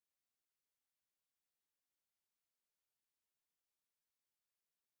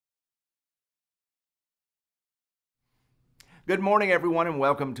Good morning, everyone, and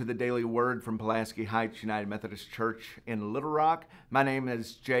welcome to the Daily Word from Pulaski Heights United Methodist Church in Little Rock. My name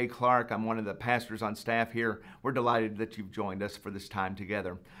is Jay Clark. I'm one of the pastors on staff here. We're delighted that you've joined us for this time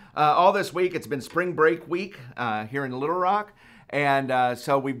together. All this week, it's been spring break week here in Little Rock. And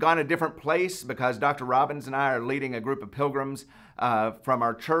so we've gone a different place because Dr. Robbins and I are leading a group of pilgrims from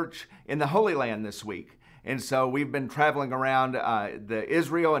our church in the Holy Land this week. And so we've been traveling around the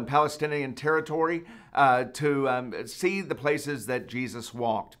Israel and Palestinian territory to see the places that Jesus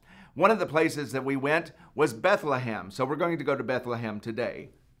walked. One of the places that we went was Bethlehem. So we're going to go to Bethlehem today.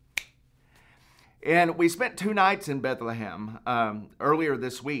 And we spent 2 nights in Bethlehem earlier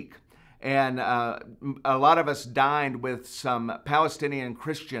this week. And a lot of us dined with some Palestinian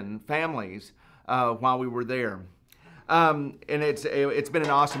Christian families while we were there. And it's been an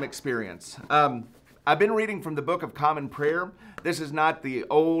awesome experience. I've been reading from the Book of Common Prayer. This is not the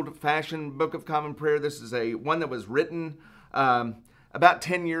old-fashioned Book of Common Prayer. This is one that was written about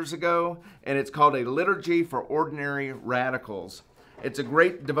 10 years ago, and it's called A Liturgy for Ordinary Radicals. It's a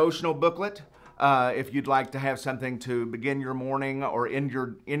great devotional booklet if you'd like to have something to begin your morning or end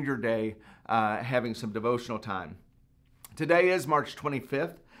your day having some devotional time. Today is March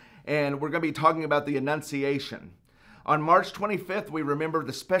 25th, and we're going to be talking about the Annunciation. On March 25th, we remember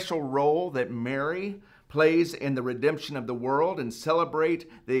the special role that Mary plays in the redemption of the world and celebrate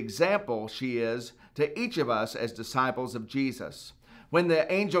the example she is to each of us as disciples of Jesus. When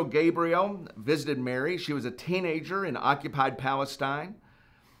the angel Gabriel visited Mary, she was a teenager in occupied Palestine.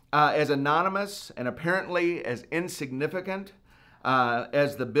 As anonymous and apparently as insignificant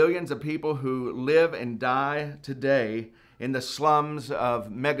as the billions of people who live and die today in the slums of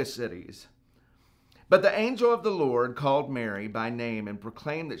megacities. But the angel of the Lord called Mary by name and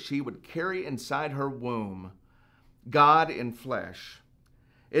proclaimed that she would carry inside her womb God in flesh.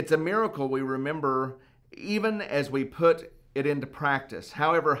 It's a miracle we remember even as we put it into practice,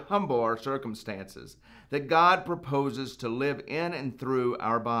 however humble our circumstances, that God proposes to live in and through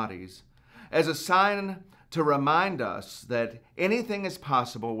our bodies as a sign to remind us that anything is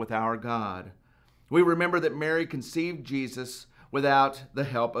possible with our God. We remember that Mary conceived Jesus without the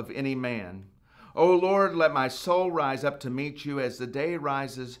help of any man. O Lord, let my soul rise up to meet you as the day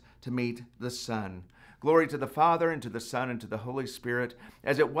rises to meet the sun. Glory to the Father, and to the Son, and to the Holy Spirit,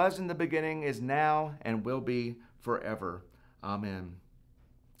 as it was in the beginning, is now, and will be forever. Amen.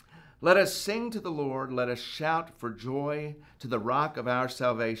 Let us sing to the Lord. Let us shout for joy to the rock of our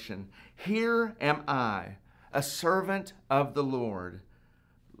salvation. Here am I, a servant of the Lord.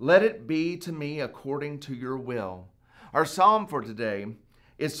 Let it be to me according to your will. Our psalm for today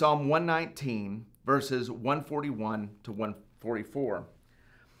is Psalm 119, verses 141 to 144.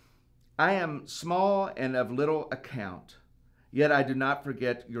 I am small and of little account, yet I do not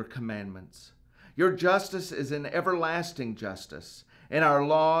forget your commandments. Your justice is an everlasting justice, and our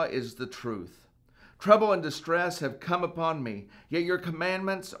law is the truth. Trouble and distress have come upon me, yet your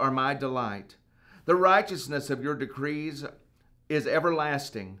commandments are my delight. The righteousness of your decrees is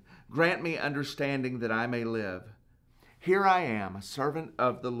everlasting. Grant me understanding that I may live. Here I am, a servant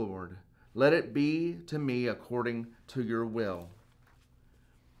of the Lord. Let it be to me according to your will.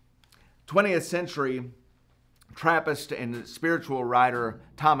 20th century Trappist and spiritual writer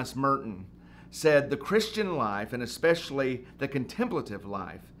Thomas Merton said, "The Christian life, and especially the contemplative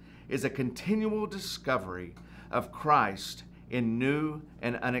life, is a continual discovery of Christ in new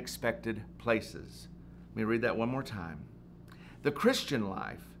and unexpected places." Let me read that one more time. The Christian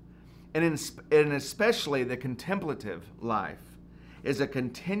life, and especially the contemplative life, is a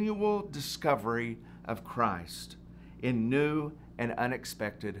continual discovery of Christ in new and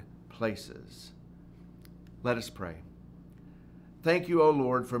unexpected places. Let us pray. Thank you, O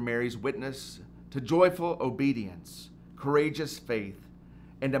Lord, for Mary's witness to joyful obedience, courageous faith,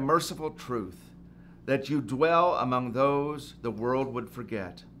 and a merciful truth, that you dwell among those the world would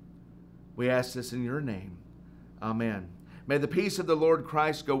forget. We ask this in your name. Amen. May the peace of the Lord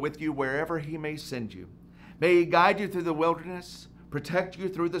Christ go with you wherever he may send you. May he guide you through the wilderness, protect you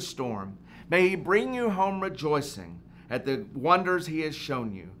through the storm. May he bring you home rejoicing at the wonders he has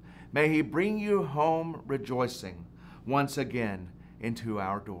shown you. May he bring you home rejoicing once again into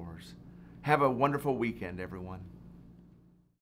our doors. Have a wonderful weekend, everyone.